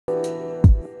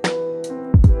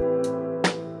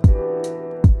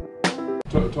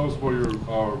Tell us about your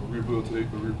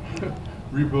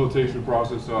rehabilitation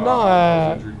process.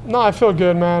 No, I feel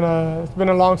good, man. It's been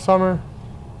a long summer.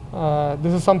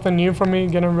 This is something new for me,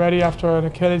 getting ready after an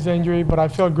Achilles injury, but I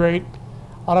feel great.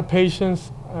 A lot of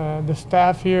patience. The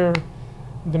staff here,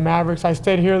 the Mavericks, I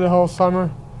stayed here the whole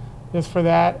summer just for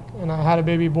that, and I had a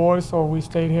baby boy, so we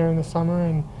stayed here in the summer,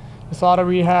 and it's a lot of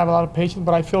rehab, a lot of patience,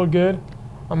 but I feel good.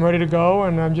 I'm ready to go,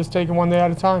 and I'm just taking one day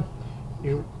at a time.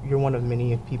 You're one of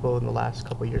many people in the last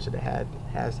couple of years that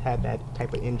has had that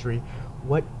type of injury.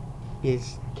 What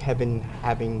is Kevin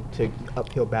having to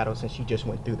uphill battle since you just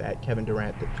went through that, Kevin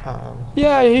Durant?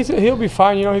 Yeah, he'll be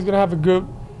fine. You know, he's gonna have a good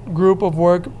group of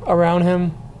work around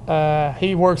him.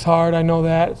 He works hard, I know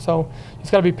that. So he's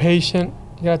gotta be patient.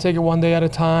 You gotta take it one day at a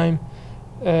time.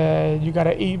 You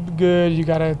gotta eat good. You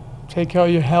gotta take care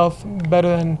of your health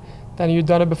better than you've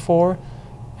done it before.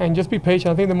 And just be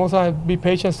patient. I think the most I be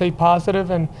patient, stay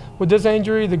positive. And with this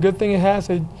injury, the good thing it has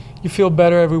is you feel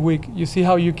better every week. You see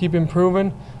how you keep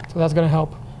improving, so that's going to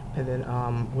help. And then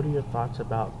what are your thoughts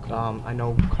about, I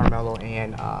know Carmelo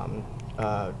and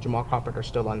Jamal Crawford are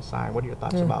still unsigned. What are your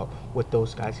thoughts about what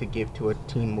those guys could give to a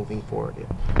team moving forward?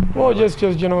 Well, just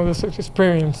you know, this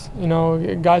experience. You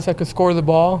know, guys that could score the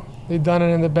ball. They've done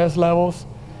it in the best levels.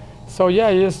 So,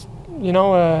 yeah, just, you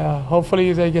know,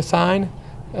 hopefully they get signed.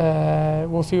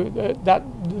 We'll see.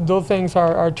 Those things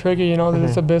are tricky, you know.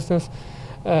 This is a business,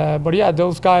 but yeah,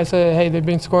 those guys, hey, they've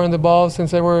been scoring the ball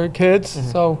since they were kids.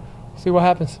 So, see what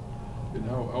happens. And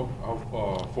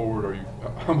how forward are you?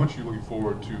 How much are you looking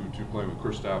forward to playing with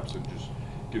Kristaps and just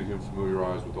getting him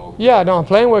familiarized with all? Yeah, no,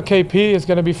 playing with KP is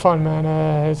going to be fun, man.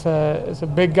 It's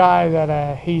a big guy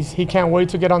that he can't wait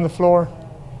to get on the floor.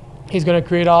 He's going to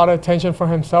create all the attention for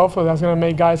himself, so that's going to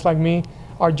make guys like me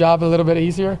our job a little bit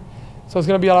easier. So it's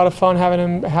going to be a lot of fun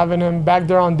having him back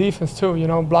there on defense too, you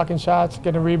know, blocking shots,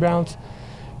 getting rebounds,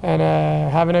 and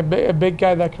having a big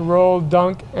guy that can roll,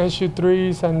 dunk, and shoot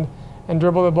threes and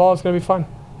dribble the ball. It's going to be fun.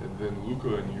 And then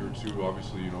Luka in year two,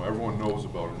 obviously, you know, everyone knows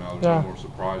about him now. There's no more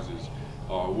surprises.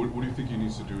 What do you think he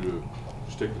needs to do to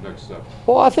just take the next step?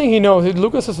 Well, I think he knows.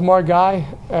 Luka's a smart guy.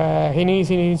 He needs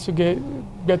to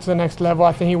get to the next level.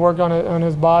 I think he worked on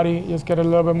his body, just get a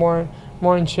little bit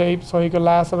more in shape so he could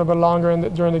last a little bit longer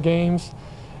during the games.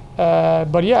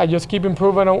 But yeah, just keep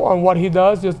improving on what he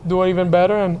does, just do it even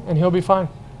better, and he'll be fine.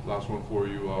 Last one for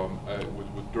you.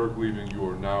 With Dirk leaving, you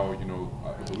are now, you know,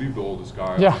 I believe the oldest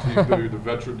guy. Yeah. You're the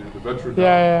veteran.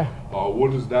 Yeah.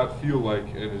 What does that feel like?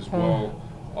 And as well,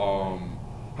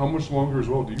 how much longer as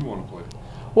well do you want to play?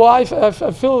 Well, I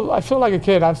feel like a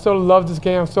kid. I still love this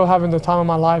game. I'm still having the time of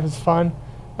my life. It's fun.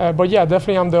 But yeah,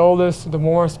 definitely I'm the oldest, the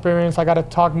more experienced. I got to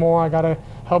talk more. I got to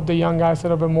help the young guys a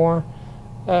little bit more.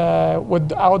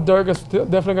 Without Dirk, it's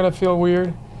definitely going to feel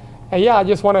weird. And yeah,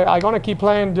 I want to keep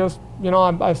playing. Just, you know,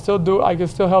 I can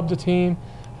still help the team.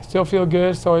 I still feel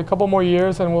good. So a couple more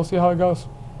years and we'll see how it goes.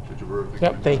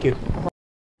 Yep. Thank you.